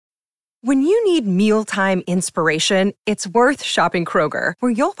When you need mealtime inspiration, it's worth shopping Kroger,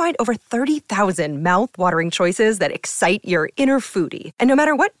 where you'll find over 30,000 mouth-watering choices that excite your inner foodie. And no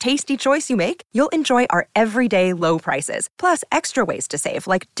matter what tasty choice you make, you'll enjoy our everyday low prices, plus extra ways to save,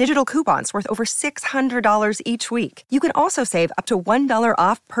 like digital coupons worth over $600 each week. You can also save up to $1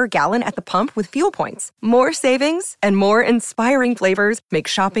 off per gallon at the pump with fuel points. More savings and more inspiring flavors make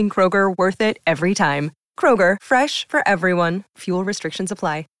shopping Kroger worth it every time. Kroger, fresh for everyone. Fuel restrictions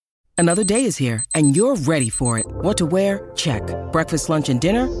apply. Another day is here, and you're ready for it. What to wear? Check. Breakfast, lunch, and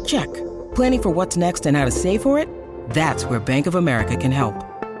dinner? Check. Planning for what's next and how to save for it? That's where Bank of America can help.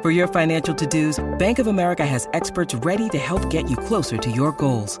 For your financial to-dos, Bank of America has experts ready to help get you closer to your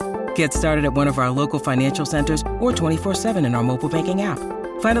goals. Get started at one of our local financial centers or 24/7 in our mobile banking app.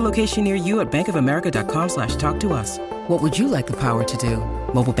 Find a location near you at bankofamerica.com/talktous. What would you like the power to do?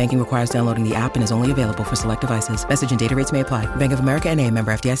 Mobile banking requires downloading the app and is only available for select devices. Message and data rates may apply. Bank of America N.A.,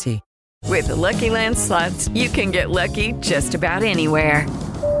 member FDIC. With the Lucky Land Slots, you can get lucky just about anywhere.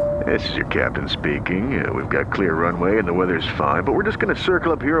 This is your captain speaking. We've got clear runway and the weather's fine, but we're just going to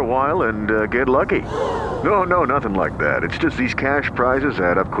circle up here a while and get lucky. No, nothing like that. It's just these cash prizes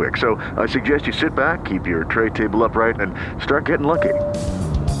add up quick. So I suggest you sit back, keep your tray table upright, and start getting lucky.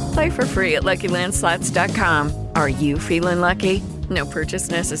 Play for free at LuckyLandSlots.com. Are you feeling lucky? No purchase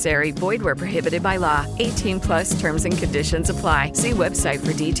necessary. Void where prohibited by law. 18 plus terms and conditions apply. See website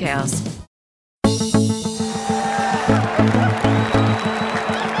for details.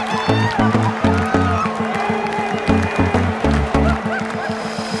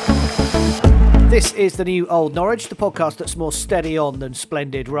 This is the new Old Norwich, the podcast that's more steady on than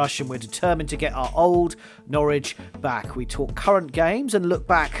splendid rush, and we're determined to get our old Norwich back. We talk current games and look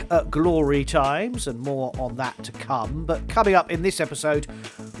back at glory times, and more on that to come. But coming up in this episode,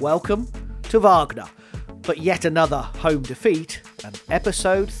 welcome to Wagner. But yet another home defeat, and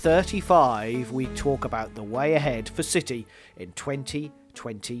episode 35, we talk about the way ahead for City in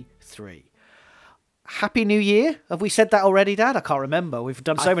 2023. Happy New Year. Have we said that already, Dad? I can't remember. We've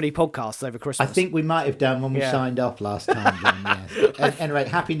done so many podcasts over Christmas. I think we might have done when we signed off last time, John, yes. Anyway,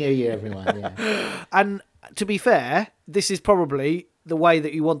 Happy New Year, everyone. Yeah. And to be fair, this is probably the way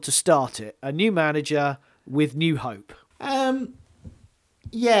that you want to start it. A new manager with new hope.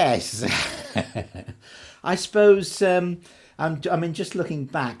 Yes. I suppose, just looking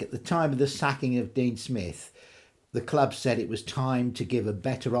back at the time of the sacking of Dean Smith, the club said it was time to give a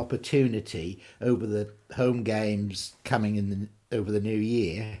better opportunity over the home games coming over the new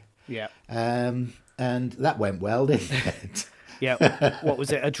year. Yeah. And that went well, didn't it? Yeah. What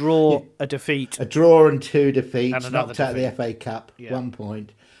was it? A draw, a defeat. A draw and 2 defeats, and knocked out of the FA Cup, 1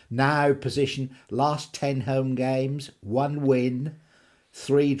 point. Now position, last 10 home games, 1 win,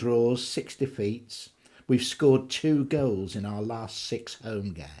 3 draws, 6 defeats. We've scored 2 goals in our last 6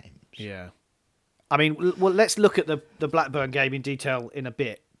 home games. Yeah. I mean, well, let's look at the Blackburn game in detail in a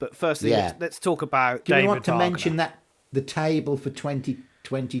bit. But firstly, let's talk about Do David you want to Wagner. mention that the table for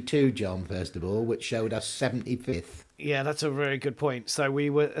 2022, John, first of all, which showed us 75th? Yeah, that's a very good point. So we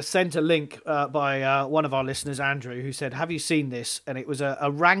were sent a link by one of our listeners, Andrew, who said, have you seen this? And it was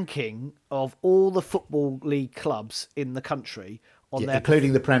a ranking of all the Football League clubs in the country,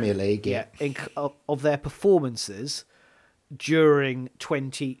 including the Premier League. Of their performances during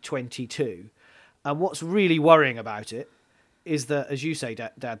 2022. And what's really worrying about it is that, as you say,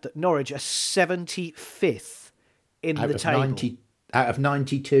 Dad, that Norwich are 75th in the table. Out of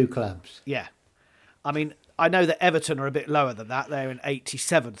 92 clubs. Yeah. I mean, I know that Everton are a bit lower than that. They're in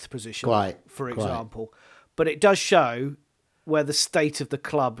 87th position, for example. But it does show where the state of the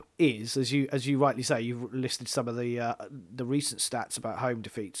club is. As you rightly say, you've listed some of the recent stats about home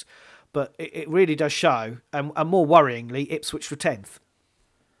defeats. But it really does show, and more worryingly, Ipswich were 10th.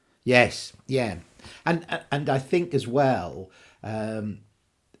 Yes, yeah. And I think as well, we're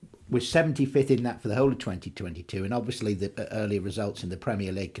 75th in that for the whole of 2022, and obviously the early results in the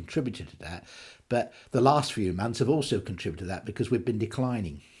Premier League contributed to that, but the last few months have also contributed to that because we've been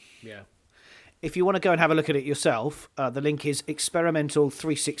declining. Yeah. If you want to go and have a look at it yourself, the link is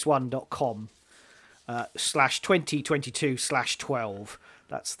experimental361.com /2022/12.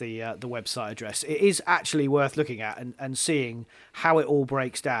 That's the website address. It is actually worth looking at and seeing how it all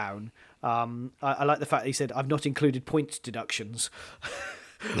breaks down. I like the fact that he said, I've not included points deductions.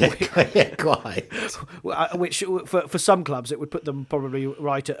 Yeah, quite. Which for some clubs, it would put them probably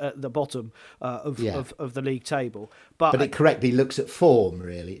right at the bottom of the league table. But it correctly looks at form,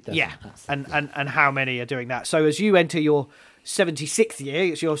 really. It doesn't. Yeah, and how many are doing that. So as you enter your 76th year,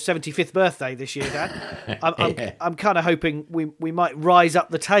 it's your 75th birthday this year, Dad. I'm kind of hoping we might rise up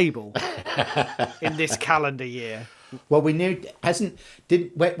the table in this calendar year. Well, we knew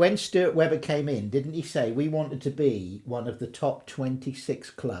when Stuart Webber came in, didn't he say we wanted to be one of the top 26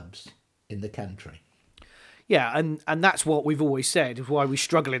 clubs in the country? Yeah, and that's what we've always said is why we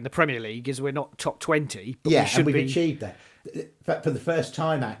struggle in the Premier League is we're not top 20. But Yeah, we should and we've be. achieved that. For the first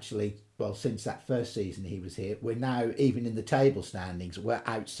time, actually, well, since that first season he was here, we're now, even in the table standings, we're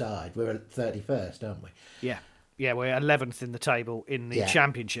outside. We're at 31st, aren't we? Yeah, we're 11th in the table in the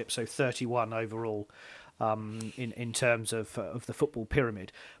Championship, so 31 overall in terms of the football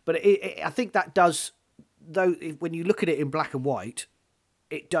pyramid. But I think that does, though, when you look at it in black and white,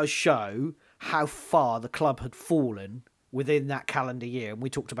 it does show how far the club had fallen within that calendar year. And we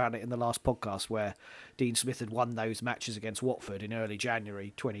talked about it in the last podcast where Dean Smith had won those matches against Watford in early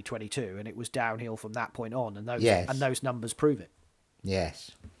January 2022, and it was downhill from that point on, and those numbers prove it.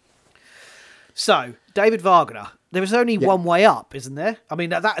 Yes. So, David Wagner, there is only one way up, isn't there? I mean,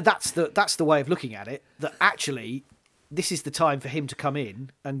 that's the way of looking at it, that actually this is the time for him to come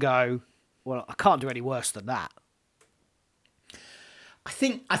in and go, well, I can't do any worse than that. I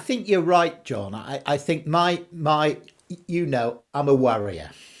think you're right, John. I think my I'm a worrier.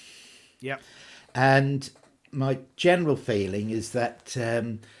 Yeah. And my general feeling is that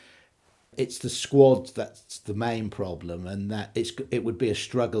it's the squad that's the main problem, and that it would be a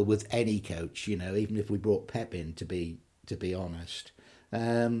struggle with any coach, even if we brought Pep in, to be honest.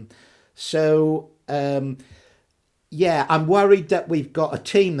 I'm worried that we've got a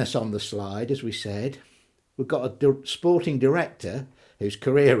team that's on the slide, as we said. We've got a sporting director whose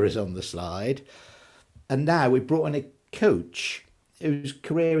career is on the slide, and now we've brought in a coach whose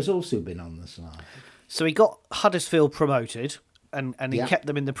career has also been on the slide. So he got Huddersfield promoted, and he kept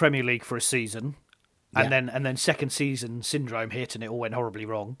them in the Premier League for a season, and then second season syndrome hit, and it all went horribly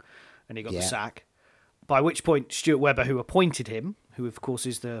wrong, and he got the sack. By which point, Stuart Webber, who appointed him, who of course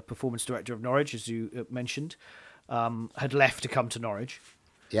is the performance director of Norwich, as you mentioned, had left to come to Norwich.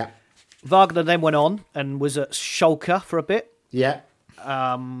 Yeah. Wagner then went on and was at Schalke for a bit. Yeah.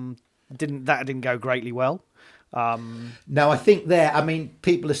 Didn't go greatly well. No, I think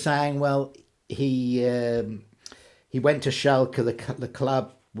people are saying, well, he went to Schalke. The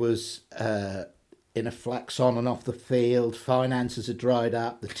club was in a flux on and off the field. Finances had dried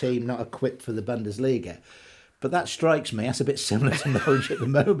up. The team not equipped for the Bundesliga. But that strikes me as a bit similar to Norwich at the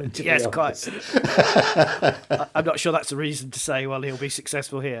moment. Yes, quite. I'm not sure that's a reason to say, well, he'll be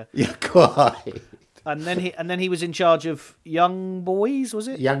successful here. Yeah, quite. And then he was in charge of Young Boys, was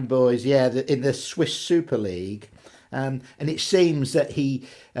it? Young Boys, yeah, in the Swiss Super League. And it seems that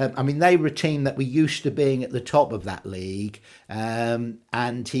they were a team that were used to being at the top of that league,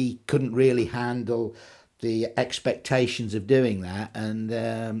 and he couldn't really handle the expectations of doing that, and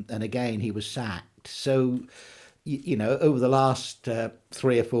again he was sacked. So, over the last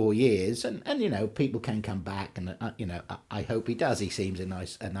 3 or 4 years, and people can come back, and I hope he does. He seems a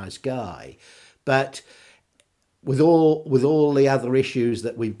nice guy, but with all the other issues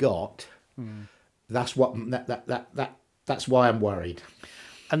that we've got. That's why I'm worried.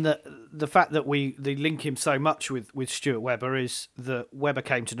 And the fact that they link him so much with Stuart Webber is that Webber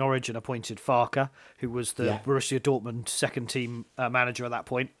came to Norwich and appointed Farke, who was the Borussia Dortmund second team manager at that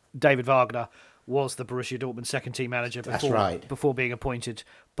point. David Wagner was the Borussia Dortmund second team manager before being appointed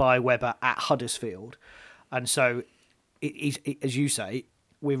by Webber at Huddersfield. And so, as you say,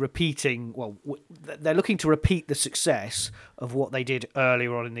 we're repeating. Well, they're looking to repeat the success of what they did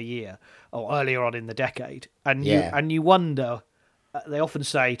earlier on in the year or earlier on in the decade. And you wonder. They often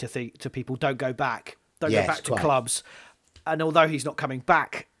say to people, "Don't go back. Don't go back to clubs." And although he's not coming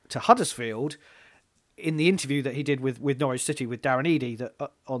back to Huddersfield, in the interview that he did with Norwich City with Darren Eadie that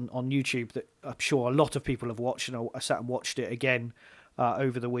on YouTube, that I'm sure a lot of people have watched, and I sat and watched it again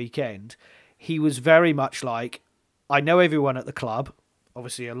over the weekend, he was very much like, "I know everyone at the club."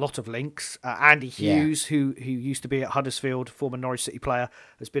 Obviously, a lot of links. Andy Hughes, who used to be at Huddersfield, former Norwich City player,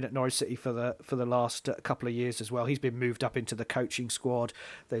 has been at Norwich City for the last couple of years as well. He's been moved up into the coaching squad.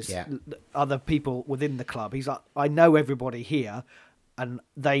 There's other people within the club. He's like, I know everybody here, and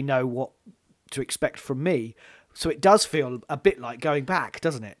they know what to expect from me. So it does feel a bit like going back,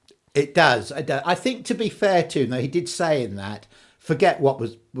 doesn't it? It does. I think, to be fair to him, though, he did say in that, forget what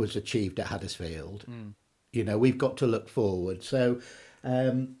was achieved at Huddersfield. We've got to look forward. So.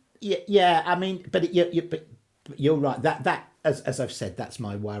 But you're right. That as I've said, that's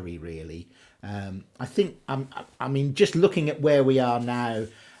my worry really. I think just looking at where we are now,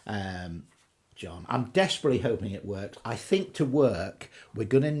 John, I'm desperately hoping it works. I think to work, we're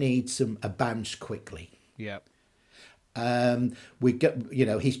going to need a bounce quickly. Yeah.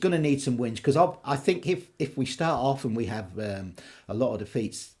 He's going to need some wins, because I think if we start off and we have a lot of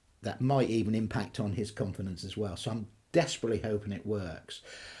defeats that might even impact on his confidence as well. So I'm desperately hoping it works.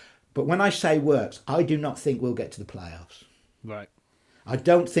 But when I say works, I do not think we'll get to the playoffs. Right. I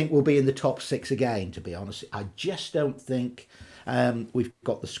don't think we'll be in the top 6 again, to be honest. I just don't think we've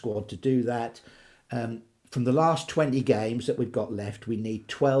got the squad to do that. From the last 20 games that we've got left, we need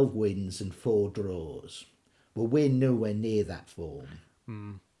 12 wins and 4 draws. Well, we're nowhere near that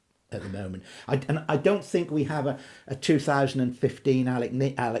form at the moment. I don't think we have a 2015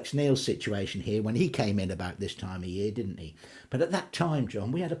 Alex Neil situation here when he came in about this time of year, didn't he? But at that time,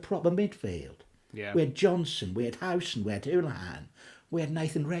 John, we had a proper midfield. Yeah. We had Johnson, we had Howson, we had Houlihan, we had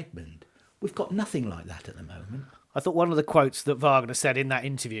Nathan Redmond. We've got nothing like that at the moment. I thought one of the quotes that Wagner said in that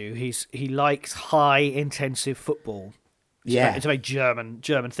interview, he likes high intensive football. It's a very German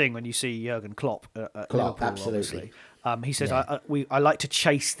thing when you see Jurgen Klopp at Liverpool, absolutely. Obviously. He says, I like to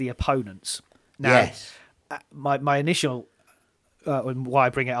chase the opponents. Now, Yes. My initial, and why I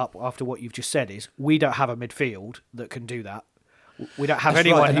bring it up after what you've just said is, we don't have a midfield that can do that. We don't have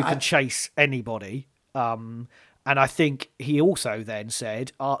anyone who can chase anybody. And I think he also then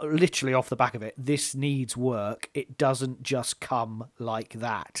said, literally off the back of it, this needs work. It doesn't just come like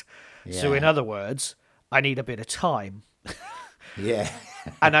that. Yeah. So in other words, I need a bit of time. Yeah.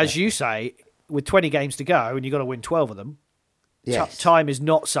 And as you say, with 20 games to go and you've got to win 12 of them, yes. Time is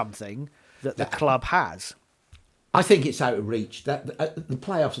not something that the club has. I think it's out of reach. The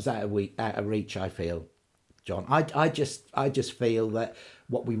playoffs is out of reach, I feel, John. I just feel that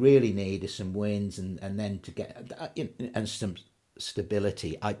what we really need is some wins and then to get and some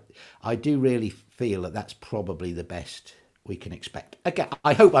stability. I do really feel that that's probably the best we can expect. Again,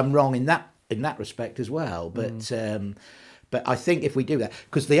 I hope I'm wrong in that respect as well. But but I think if we do that,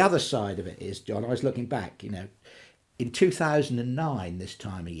 because the other side of it is, John, I was looking back. In 2009, this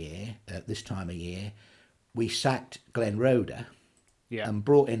time of year, we sacked Glenn Roeder and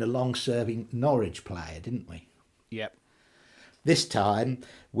brought in a long-serving Norwich player, didn't we? Yep. This time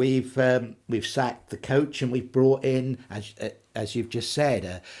we've sacked the coach and we've brought in, as you've just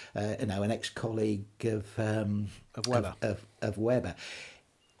said, an ex-colleague of Webber. Of Webber.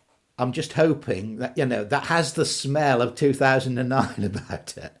 I'm just hoping that that has the smell of 2009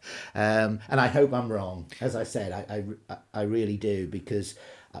 about it, and I hope I'm wrong. As I said, I really do, because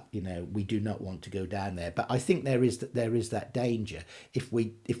we do not want to go down there. But I think there is that danger if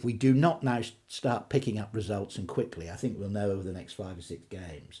we do not now start picking up results and quickly. I think we'll know over the next 5 or 6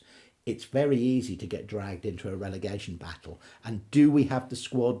 games. It's very easy to get dragged into a relegation battle. And do we have the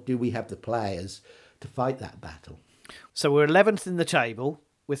squad? Do we have the players to fight that battle? So we're 11th in the table.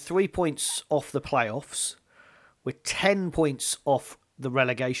 We're 3 points off the playoffs. We're 10 points off the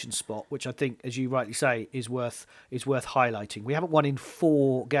relegation spot, which I think, as you rightly say, is worth highlighting. We haven't won in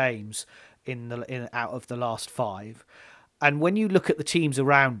 4 games out of the last 5. And when you look at the teams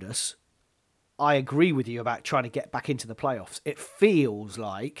around us, I agree with you about trying to get back into the playoffs. It feels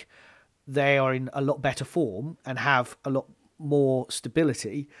like they are in a lot better form and have a lot more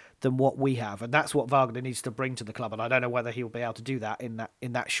stability than what we have, and that's what Wagner needs to bring to the club. And I don't know whether he'll be able to do that in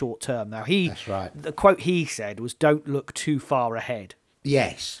that short term. Now, that's right. The quote he said was, "Don't look too far ahead."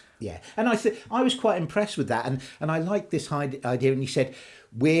 Yes, yeah, and I was quite impressed with that, and I like this idea. And he said,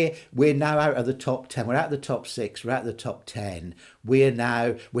 "We're now out of the top 10. We're out of the top 6. We're out of the top 10. We're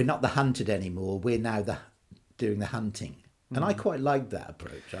not the hunted anymore. We're now doing the hunting." And I quite liked that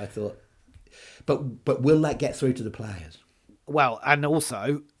approach. I thought, but will that get through to the players? Well, and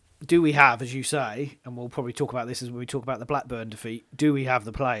also, do we have, as you say, and we'll probably talk about this as when we talk about the Blackburn defeat, do we have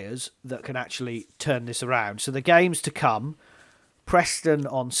the players that can actually turn this around? So the games to come: Preston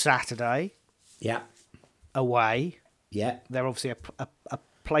on Saturday. Yeah. Away. Yeah. They're obviously a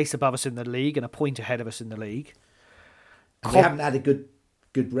place above us in the league and a point ahead of us in the league. We haven't had a good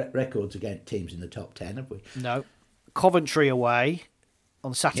records against teams in the top 10, have we? No. Coventry away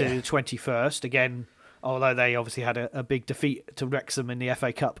on Saturday the 21st. Again, although they obviously had a big defeat to Wrexham in the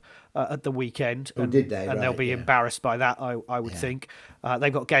FA Cup at the weekend. Oh, did they? And they'll be embarrassed by that, I would think.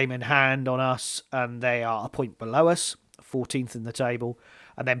 They've got game in hand on us, and they are a point below us, 14th in the table.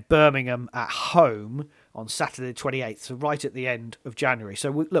 And then Birmingham at home on Saturday the 28th, so right at the end of January.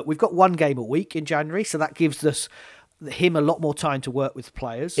 So, we've got 1 game a week in January, so that gives him a lot more time to work with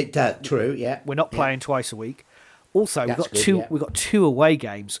players. It does, true, yeah. We're not playing twice a week. Also, we've got 2 away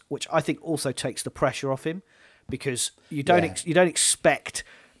games, which I think also takes the pressure off him, because you don't expect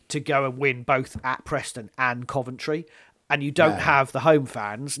to go and win both at Preston and Coventry, and you don't have the home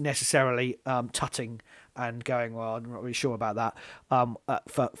fans necessarily tutting and going, well, I'm not really sure about that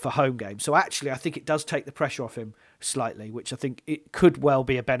for home games. So actually, I think it does take the pressure off him slightly, which I think it could well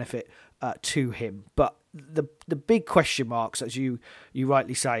be a benefit to him. But the big question marks, as you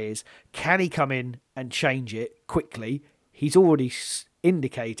rightly say, is can he come in and change it quickly? He's already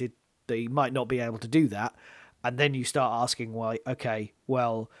indicated that he might not be able to do that. And then you start asking, why? Okay,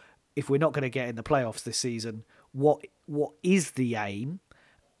 well, if we're not going to get in the playoffs this season, what is the aim?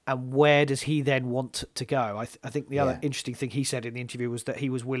 And where does he then want to go? I think the other interesting thing he said in the interview was that he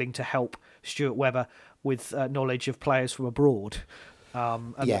was willing to help Stuart Webber with knowledge of players from abroad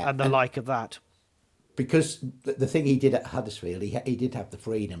and the like of that. Because the thing he did at Huddersfield, he did have the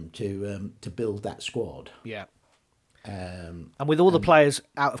freedom to build that squad. Yeah. And with all the players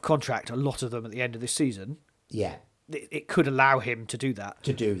out of contract, a lot of them at the end of this season, it could allow him to do that.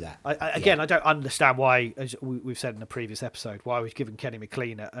 I don't understand why, as we've said in a previous episode, why we've given Kenny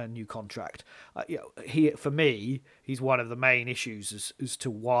McLean a new contract. For me, he's one of the main issues as to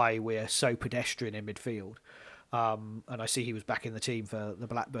why we're so pedestrian in midfield. And I see he was back in the team for the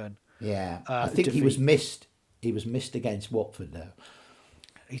Blackburn. Yeah, I think defeat. He was missed. He was missed against Watford, though.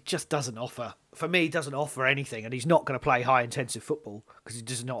 He just doesn't offer. For me, he doesn't offer anything, and he's not going to play high-intensive football because he's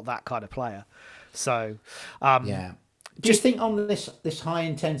just not that kind of player. So, do you think on this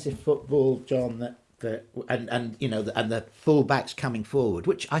high-intensive football, John, and the full-backs coming forward,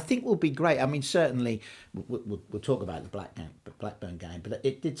 which I think will be great. I mean, certainly we'll talk about the Blackburn game, but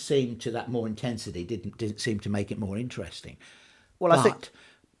it did seem to that more intensity didn't seem to make it more interesting. Well, I think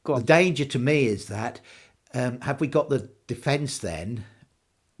the danger to me is that have we got the defence then,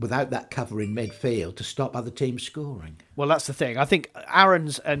 without that cover in midfield, to stop other teams scoring? Well, that's the thing. I think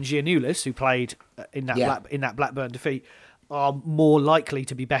Aarons and Giannoulis, who played in that Blackburn defeat, are more likely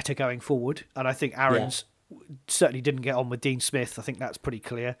to be better going forward. And I think Aarons certainly didn't get on with Dean Smith. I think that's pretty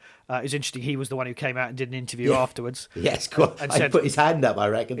clear. It's interesting. He was the one who came out and did an interview afterwards. Yes, and said, put his hand up, I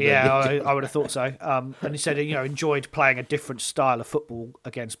reckon. Yeah, I would have thought so. And he said, enjoyed playing a different style of football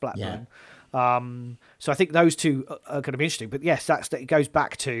against Blackburn. So I think those two are going to be interesting. But yes, it goes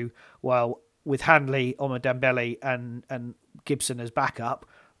back to, well, with Hanley, Omar Dembele and Gibson as backup,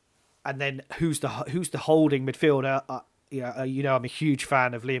 and then who's the holding midfielder? I'm a huge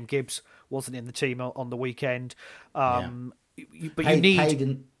fan of Liam Gibbs. Wasn't in the team on the weekend, but you need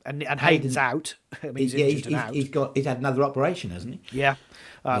Hayden, and Hayden's out. I mean, he's out. He's had another operation, hasn't he? Yeah,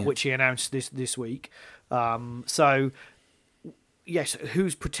 which he announced this week. So yes,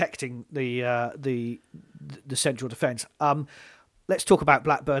 who's protecting the central defence? Let's talk about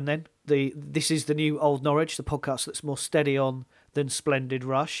Blackburn then. This is the new Old Norwich, the podcast that's more steady on than Splendid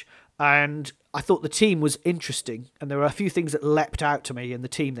Rush. And I thought the team was interesting, and there were a few things that leapt out to me in the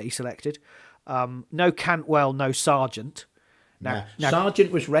team that he selected. No Cantwell, no Sargent. Now,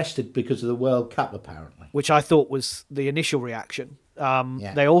 Sargent was rested because of the World Cup, apparently. Which I thought was the initial reaction.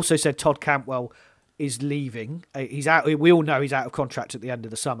 They also said Todd Cantwell is leaving. He's out. We all know he's out of contract at the end of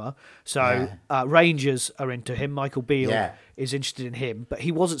the summer. So Rangers are into him. Michael Beale is interested in him. But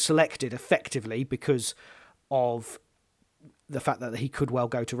he wasn't selected effectively because of the fact that he could well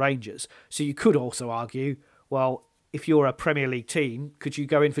go to Rangers. So you could also argue, well, if you're a Premier League team, could you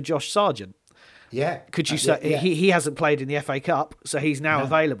go in for Josh Sargent? Yeah. Could you say he hasn't played in the FA Cup, so he's now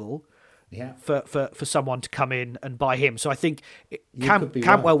available for someone to come in and buy him. So I think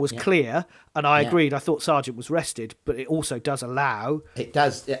Cantwell was clear, and I agreed. I thought Sargent was rested, but it also does allow. It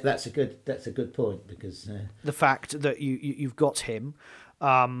does. Yeah, that's a good point, because the fact that you've got him,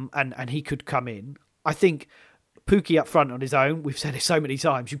 and he could come in. I think Pookie up front on his own, we've said it so many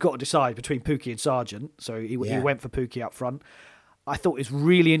times, you've got to decide between Pookie and Sargent. So he went for Pookie up front. I thought it was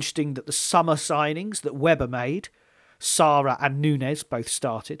really interesting that the summer signings that Webber made, Sara and Nunes both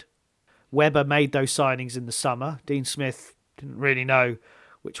started. Webber made those signings in the summer. Dean Smith didn't really know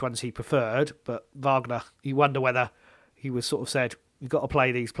which ones he preferred, but Wagner, you wonder whether he was sort of said, you've got to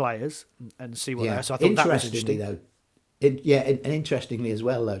play these players and see what they're. So I thought that was interesting. Though, and interestingly as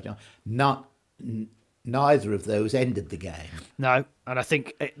well, though, John, neither of those ended the game. No, and I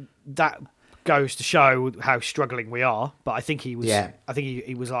think that goes to show how struggling we are. But I think he was. Yeah. I think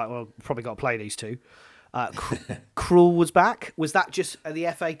he was like, well, probably got to play these two. Krul was back. Was that just the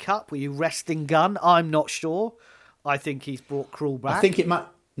FA Cup? Were you resting gun? I'm not sure. I think he's brought Krul back. I think it might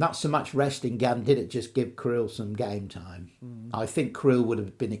not so much resting gun. Did it just give Krul some game time? I think Krul would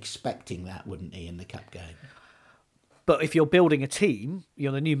have been expecting that, wouldn't he, in the cup game? But if you're building a team,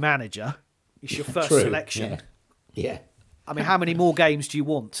 you're the new manager. It's your first selection. Yeah. I mean, how many more games do you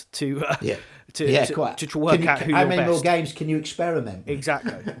want to work out who how you're many best? more games can you experiment with?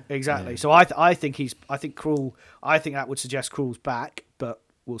 Exactly. So I think Krul. I think that would suggest Krul's back, but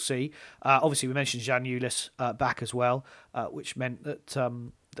we'll see. Obviously, we mentioned Giannoulis back as well, which meant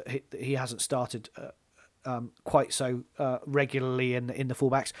that he hasn't started quite so regularly in the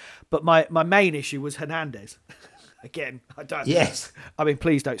fullbacks. But my main issue was Hernandez. Again, I don't. Yes. I mean,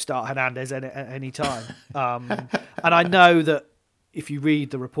 please don't start Hernandez at any time. And I know that if you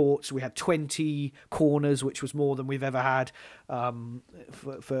read the reports, we had 20 corners, which was more than we've ever had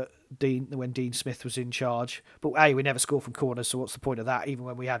for Dean when Dean Smith was in charge. But hey, we never scored from corners, so what's the point of that? Even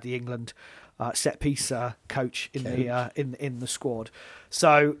when we had the England set piece coach in the squad.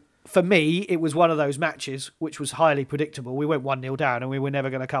 So for me, it was one of those matches which was highly predictable. We went 1-0 down, and we were never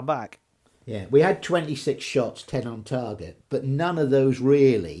going to come back. Yeah, we had 26 shots, 10 on target, but none of those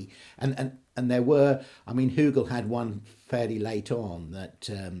really. And there were, I mean, Hugel had one fairly late on that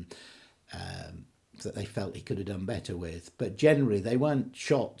that they felt he could have done better with. But generally, they weren't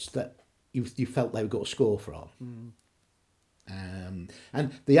shots that you felt they got a score from. And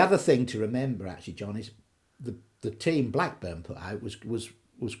the other thing to remember, actually, John, is the team Blackburn put out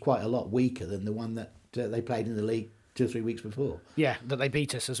was quite a lot weaker than the one that they played in the league 2 or 3 weeks before. Yeah, that they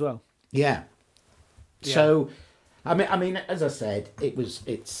beat us as well. Yeah. So, I mean, as I said,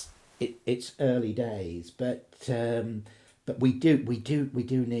 it's early days, but we do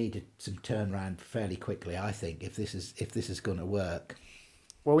need some turnaround fairly quickly. I think if this is going to work.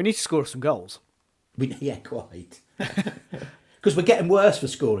 Well, we need to score some goals. Yeah, quite. Because we're getting worse for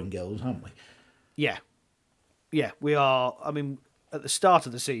scoring goals, aren't we? Yeah, we are. I mean, at the start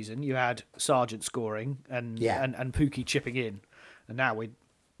of the season, you had Sargent scoring and Pookie chipping in, and now we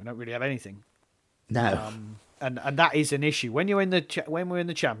don't really have anything. No. And that is an issue when we're in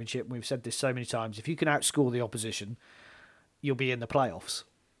the Championship. We've said this so many times. If you can outscore the opposition, you'll be in the playoffs.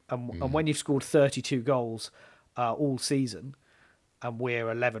 And when you've scored 32 goals all season, and we're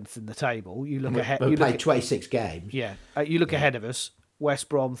 11th in the table, you look ahead. We played 26 games. Yeah, you look ahead of us. West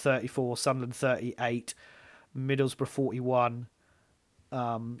Brom 34, Sunderland 38, Middlesbrough 41,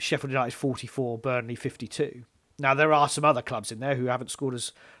 Sheffield United 44, Burnley 52. Now there are some other clubs in there who haven't scored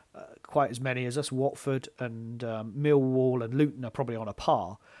quite as many as us. Watford and Millwall and Luton are probably on a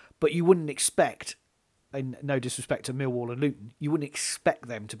par, but you wouldn't expect, in no disrespect to Millwall and Luton, you wouldn't expect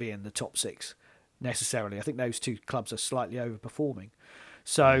them to be in the top 6 necessarily. I think those two clubs are slightly overperforming.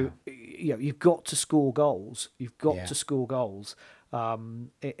 So you've got to score goals. You've got to score goals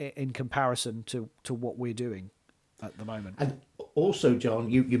in comparison to what we're doing at the moment. And also, John,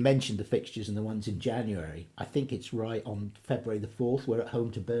 you mentioned the fixtures and the ones in January. I think it's right on February the 4th. We're at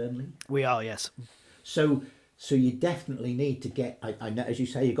home to Burnley. We are, yes. So you definitely need to get. I know, as you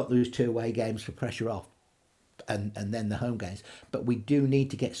say, you've got those 2 away games for pressure off, and then the home games. But we do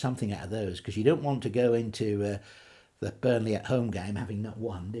need to get something out of those, because you don't want to go into the Burnley at home game having not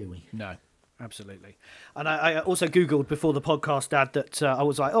won, do we? No. Absolutely. And I also Googled before the podcast, Dad, that I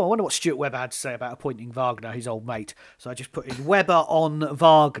was like, I wonder what Stuart Webber had to say about appointing Wagner, his old mate. So I just put in Webber on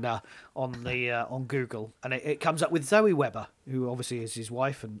Wagner on Google, and it comes up with Zoe Webber, who obviously is his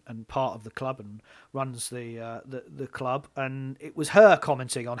wife and part of the club and runs the club. And it was her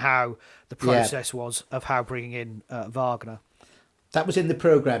commenting on how the process was of how bringing in Wagner. That was in the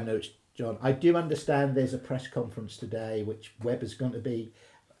programme notes, John. I do understand there's a press conference today, which Webber's going to be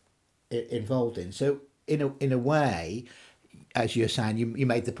involved in. So in a way, as you're saying, you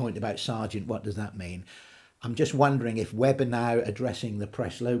made the point about Sargent. What does that mean? I'm just wondering if Webber now addressing the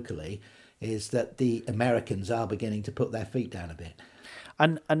press locally is that the Americans are beginning to put their feet down a bit.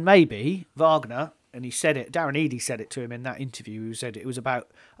 And maybe Wagner, and he said it, Darren Eadie said it to him in that interview, who said it was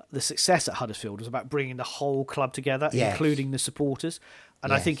about the success at Huddersfield was about bringing the whole club together, including the supporters.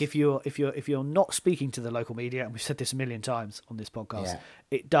 And I think if you're not speaking to the local media, and we've said this a million times on this podcast,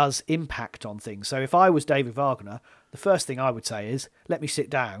 it does impact on things. So if I was David Wagner, the first thing I would say is, let me sit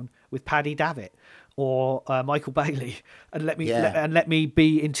down with Paddy Davitt or Michael Bailey and let me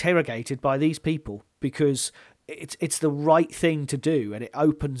be interrogated by these people, because it's the right thing to do, and it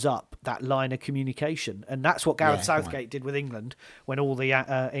opens up that line of communication. And that's what Gareth Southgate did with England when all the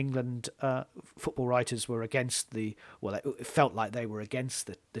England football writers were against it felt like they were against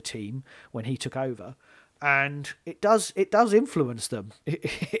the team when he took over. And it does influence them.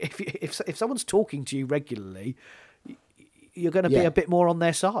 If someone's talking to you regularly, you're going to be a bit more on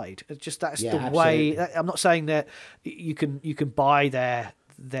their side. It's just that's the way. I'm not saying that you can buy their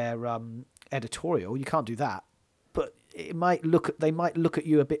editorial. You can't do that. But they might look at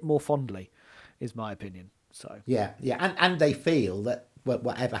you a bit more fondly, is my opinion. So and they feel that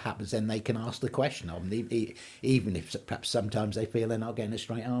whatever happens, then they can ask the question of them, even if perhaps sometimes they feel they're not getting a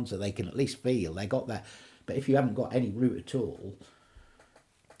straight answer. They can at least feel they got that. But if you haven't got any route at all,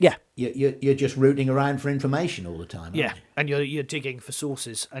 you're just rooting around for information all the time. Yeah, and you're digging for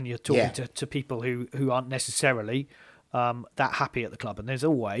sources, and you're talking to people who aren't necessarily that happy at the club. And there's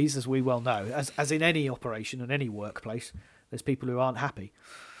always, as we well know, as in any operation and any workplace, there's people who aren't happy.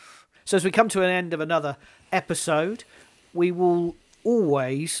 So as we come to an end of another episode, we will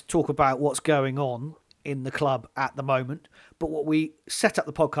always talk about what's going on in the club at the moment. But what we set up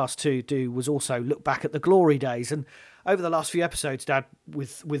the podcast to do was also look back at the glory days. And over the last few episodes, Dad,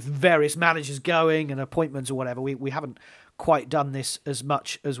 with various managers going and appointments or whatever, we haven't quite done this as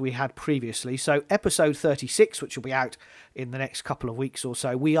much as we had previously. So episode 36, which will be out in the next couple of weeks or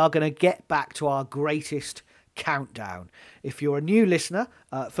so, we are going to get back to our greatest countdown. If you're a new listener,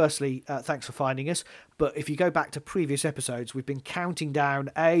 firstly, thanks for finding us. But if you go back to previous episodes, we've been counting down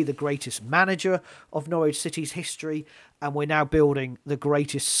the greatest manager of Norwich City's history, and we're now building the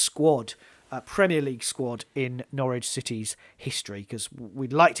greatest squad, Premier League squad in Norwich City's history, because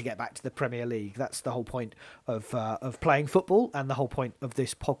we'd like to get back to the Premier League. That's the whole point of playing football and the whole point of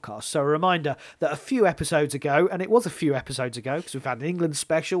this podcast. So a reminder that a few episodes ago, and it was a few episodes ago, because we've had an England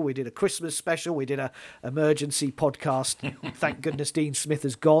special, we did a Christmas special, we did a emergency podcast, thank goodness Dean Smith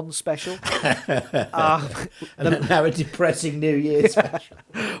has gone special. And now a depressing New Year special.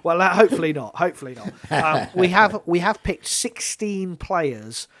 Well, hopefully not. We have picked 16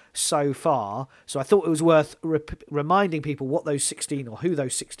 players so far, so I thought it was worth reminding people what those 16 or who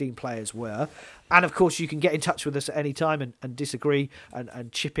those 16 players were. And of course you can get in touch with us at any time and disagree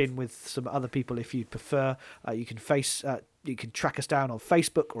and chip in with some other people if you'd prefer. You can track us down on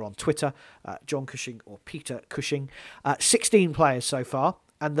Facebook or on Twitter, John Cushing or Peter Cushing. 16 players so far.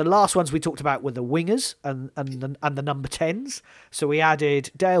 And the last ones we talked about were the wingers and the number 10s. So we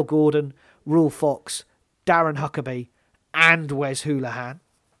added Dale Gordon, Rule Fox, Darren Huckabee and Wes Houlihan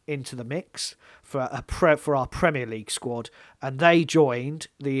into the mix for our Premier League squad, and they joined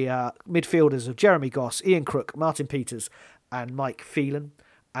the midfielders of Jeremy Goss, Ian Crook, Martin Peters and Mike Phelan,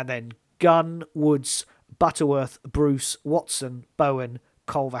 and then Gunn, Woods, Butterworth, Bruce, Watson, Bowen,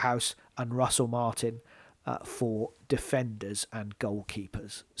 Culverhouse and Russell Martin for defenders and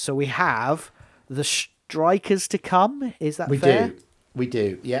goalkeepers. So we have the strikers to come, is that fair? We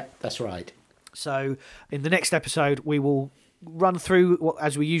do, yeah, that's right. So in the next episode we will run through,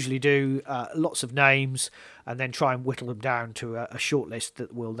 as we usually do, lots of names and then try and whittle them down to a short list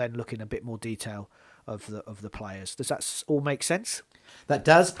that will then look in a bit more detail of the players. Does that all make sense? That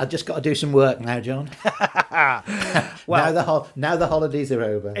does. I've just got to do some work now, John. Well, now the holidays are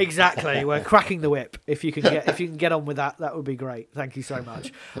over. Exactly. We're cracking the whip. If you can get on with that would be great. Thank you so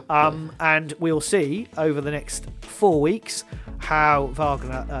much. And we'll see over the next 4 weeks how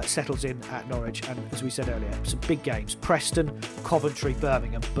Wagner settles in at Norwich. And as we said earlier, some big games: Preston, Coventry,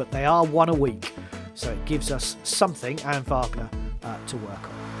 Birmingham. But they are one a week, so it gives us something and Wagner to work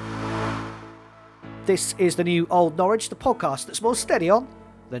on. This is the new Old Norwich, the podcast that's more steady on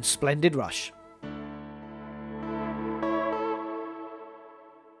than Splendid Rush.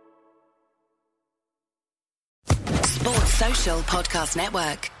 Sports Social Podcast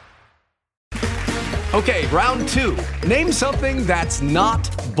Network. Okay, round 2. Name something that's not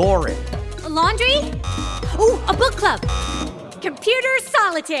boring. A laundry? Ooh, a book club. Computer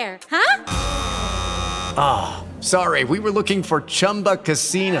solitaire, huh? Ah, sorry, we were looking for Chumba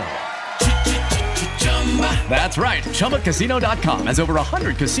Casino. That's right. ChumbaCasino.com has over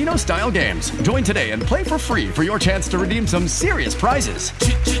 100 casino-style games. Join today and play for free for your chance to redeem some serious prizes.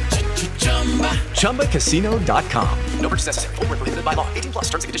 ChumbaCasino.com. No purchase necessary. Void where prohibited by law. 18+.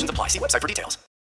 Terms and conditions apply. See website for details.